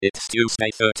It's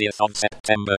Tuesday 30th of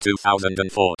September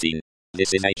 2014.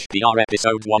 This is HPR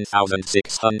episode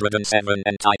 1607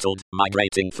 entitled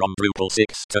Migrating from Drupal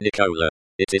 6 to Nikola.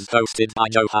 It is hosted by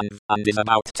Johan and is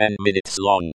about 10 minutes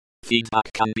long.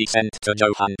 Feedback can be sent to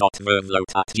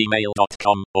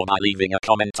johan.vervloat@gmail.com or by leaving a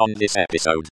comment on this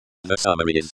episode. The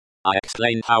summary is, I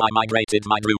explained how I migrated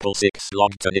my Drupal 6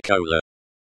 log to Nikola.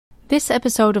 This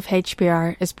episode of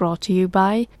HPR is brought to you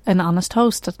by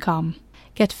anhonesthost.com.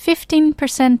 Get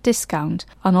 15% discount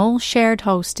on all shared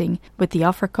hosting with the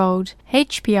offer code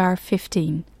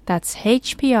HPR15. That's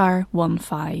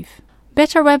HPR15.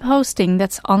 Better web hosting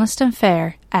that's honest and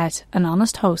fair at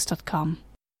anhonesthost.com.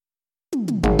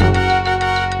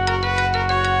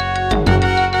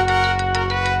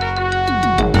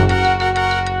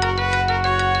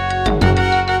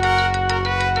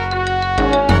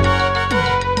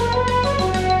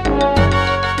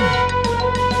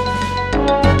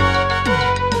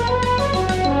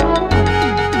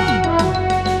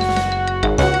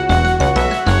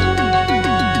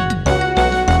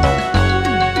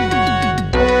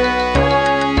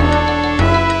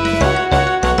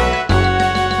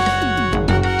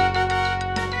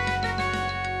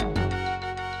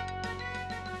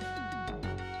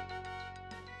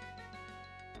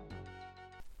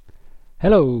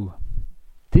 Hello,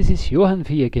 this is Johan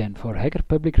V again for Hacker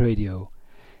Public Radio.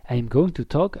 I am going to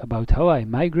talk about how I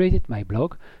migrated my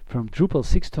blog from Drupal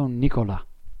 6 to Nikola.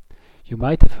 You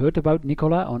might have heard about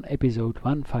Nikola on episode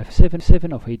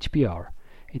 1577 of HPR.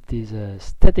 It is a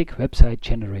static website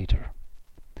generator.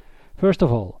 First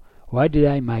of all, why did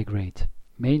I migrate?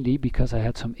 Mainly because I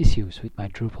had some issues with my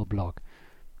Drupal blog.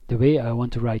 The way I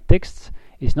want to write texts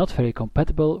is not very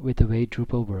compatible with the way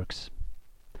Drupal works.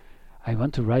 I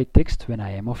want to write text when I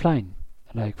am offline,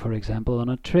 like for example on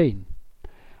a train.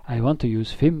 I want to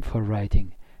use Vim for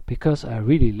writing, because I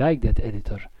really like that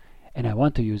editor, and I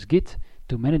want to use Git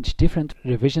to manage different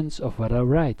revisions of what I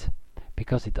write,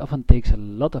 because it often takes a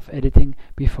lot of editing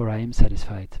before I am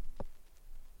satisfied.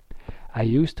 I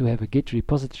used to have a Git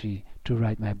repository to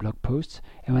write my blog posts,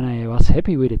 and when I was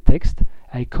happy with the text,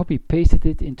 I copy-pasted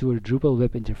it into a Drupal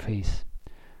web interface.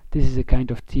 This is a kind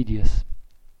of tedious.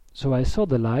 So I saw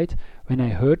the light when I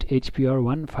heard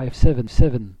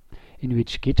HPR1607, in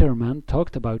which Gitterman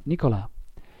talked about Nikola.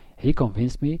 He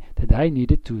convinced me that I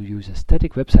needed to use a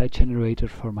static website generator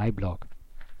for my blog.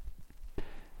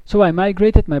 So I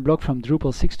migrated my blog from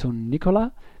Drupal 6 to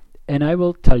Nikola, and I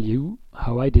will tell you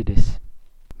how I did this.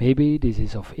 Maybe this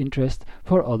is of interest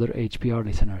for other HPR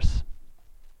listeners.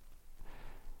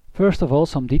 First of all,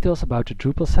 some details about the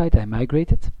Drupal site I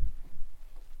migrated.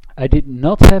 I did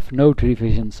not have node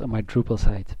revisions on my Drupal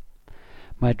site.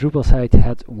 My Drupal site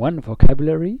had one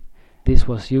vocabulary. This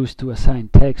was used to assign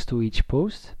tags to each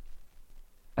post.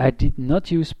 I did not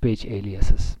use page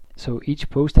aliases, so each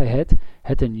post I had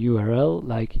an URL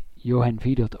like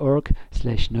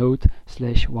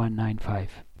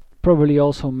johanv.org/node/195. Probably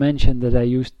also mentioned that I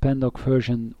used Pandoc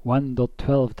version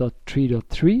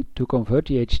 1.12.3.3 to convert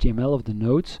the HTML of the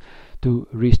nodes to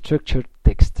restructured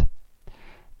text.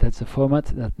 That's a format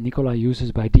that Nikola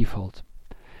uses by default.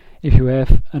 If you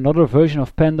have another version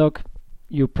of Pandoc,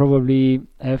 you probably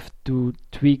have to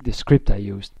tweak the script I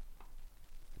used.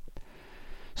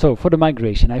 So for the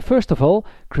migration, I first of all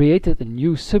created a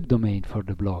new subdomain for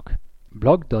the blog,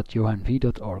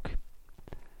 blog.johanv.org.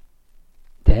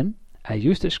 Then I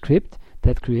used a script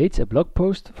that creates a blog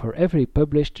post for every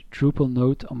published Drupal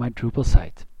node on my Drupal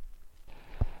site.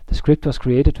 The script was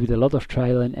created with a lot of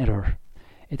trial and error.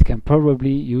 It can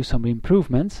probably use some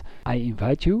improvements. I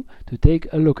invite you to take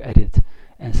a look at it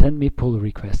and send me pull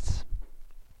requests.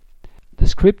 The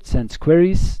script sends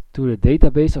queries to the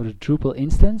database of the Drupal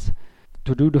instance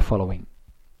to do the following.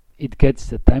 It gets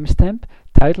the timestamp,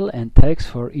 title and tags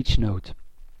for each node.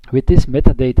 With this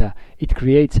metadata, it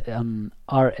creates an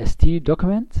RST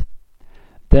document.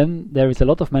 Then there is a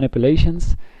lot of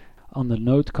manipulations on the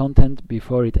node content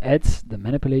before it adds the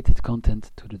manipulated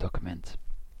content to the document.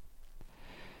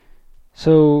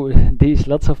 So these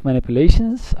lots of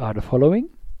manipulations are the following: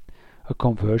 a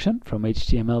conversion from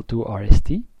HTML to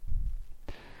RST,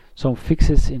 some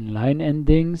fixes in line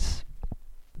endings,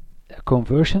 a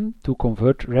conversion to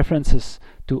convert references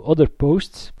to other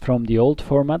posts from the old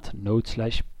format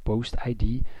node/post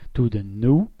ID to the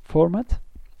new format.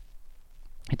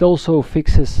 It also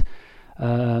fixes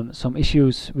some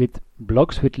issues with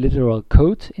blocks with literal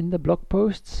code in the blog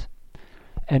posts,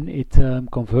 and it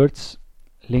converts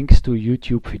links to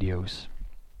YouTube videos.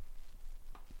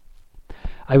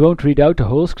 I won't read out the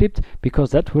whole script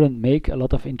because that wouldn't make a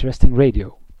lot of interesting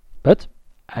radio, but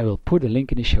I will put a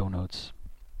link in the show notes.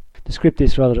 The script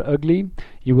is rather ugly.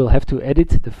 You will have to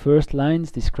edit the first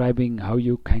lines describing how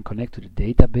you can connect to the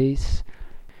database.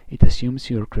 It assumes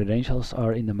your credentials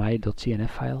are in the my.cnf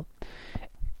file.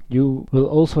 You will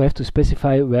also have to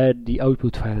specify where the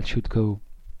output file should go.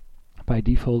 By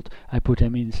default, I put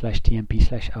them in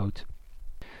 /tmp/out.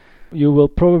 You will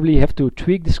probably have to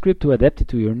tweak the script to adapt it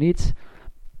to your needs,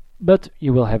 but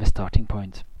you will have a starting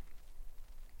point.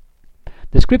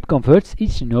 The script converts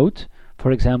each node,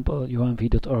 for example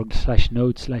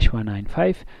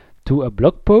johanv.org/node/195, to a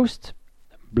blog post,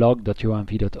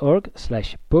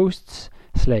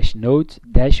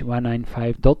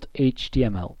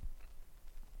 blog.johanv.org/posts/node-195.html.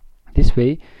 This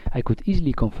way, I could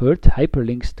easily convert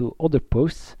hyperlinks to other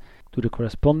posts to the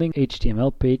corresponding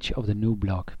HTML page of the new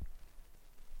blog.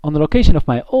 On the location of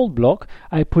my old blog,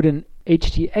 I put an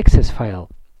htaccess file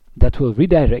that will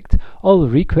redirect all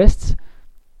requests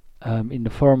in the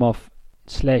form of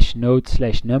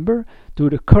 /node/number to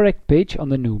the correct page on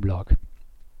the new blog.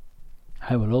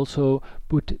 I will also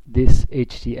put this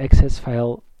htaccess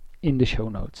file in the show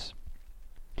notes.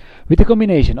 With the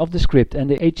combination of the script and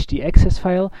the htaccess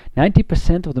file,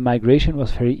 90% of the migration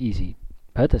was very easy.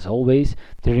 But as always,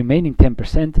 the remaining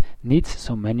 10% needs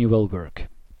some manual work.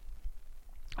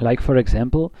 Like for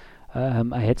example,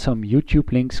 I had some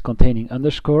YouTube links containing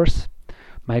underscores.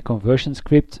 My conversion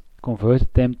script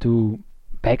converted them to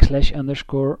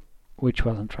 \_, which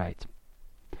wasn't right.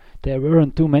 There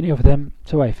weren't too many of them,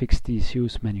 so I fixed the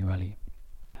issues manually.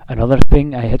 Another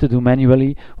thing I had to do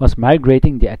manually was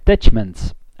migrating the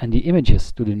attachments and the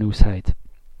images to the new site.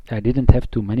 I didn't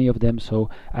have too many of them, so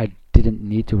I didn't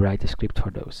need to write a script for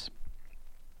those.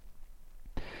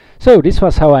 So this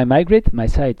was how I migrate my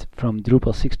site from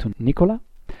Drupal 6 to Nikola.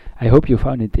 I hope you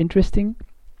found it interesting.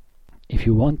 If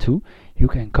you want to, you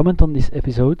can comment on this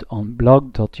episode on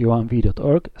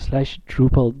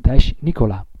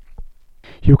blog.johanv.org/Drupal-Nikola.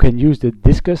 You can use the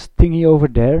discuss thingy over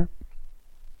there,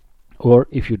 or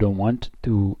if you don't want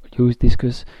to use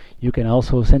discuss, you can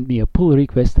also send me a pull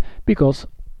request, because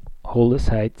all the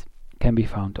site can be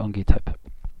found on GitHub.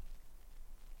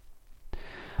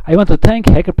 I want to thank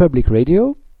Hacker Public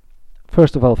Radio,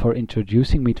 first of all for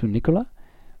introducing me to Nikola,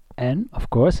 and of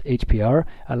course HPR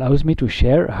allows me to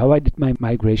share how I did my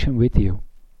migration with you.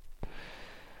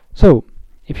 So,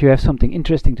 if you have something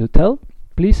interesting to tell,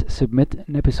 please submit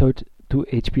an episode to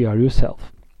HPR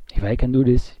yourself. If I can do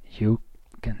this, you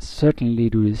can certainly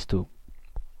do this too.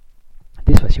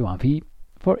 This was Johan V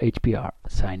for HPR,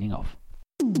 signing off.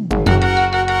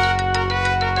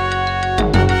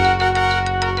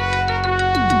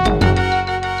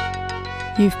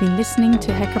 You've been listening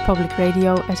to Hacker Public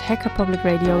Radio at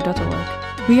hackerpublicradio.org.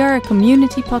 We are a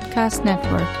community podcast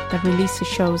network that releases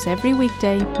shows every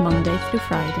weekday, Monday through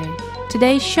Friday.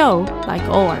 Today's show, like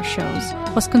all our shows,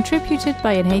 was contributed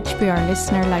by an HPR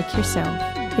listener like yourself.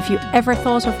 If you ever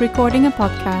thought of recording a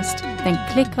podcast, then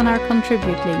click on our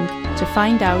contribute link to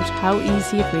find out how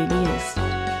easy it really is.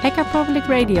 Hacker Public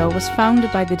Radio was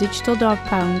founded by the Digital Dog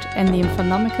Pound and the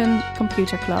Infonomicon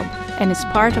Computer Club and is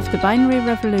part of the binary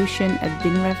revolution at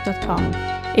binrev.com.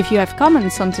 If you have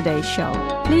comments on today's show,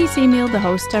 please email the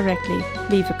host directly,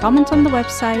 leave a comment on the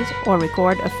website, or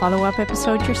record a follow-up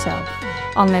episode yourself.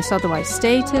 Unless otherwise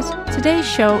stated, today's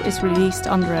show is released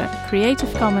under a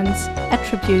Creative Commons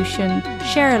Attribution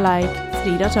Share Alike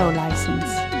 3.0 license.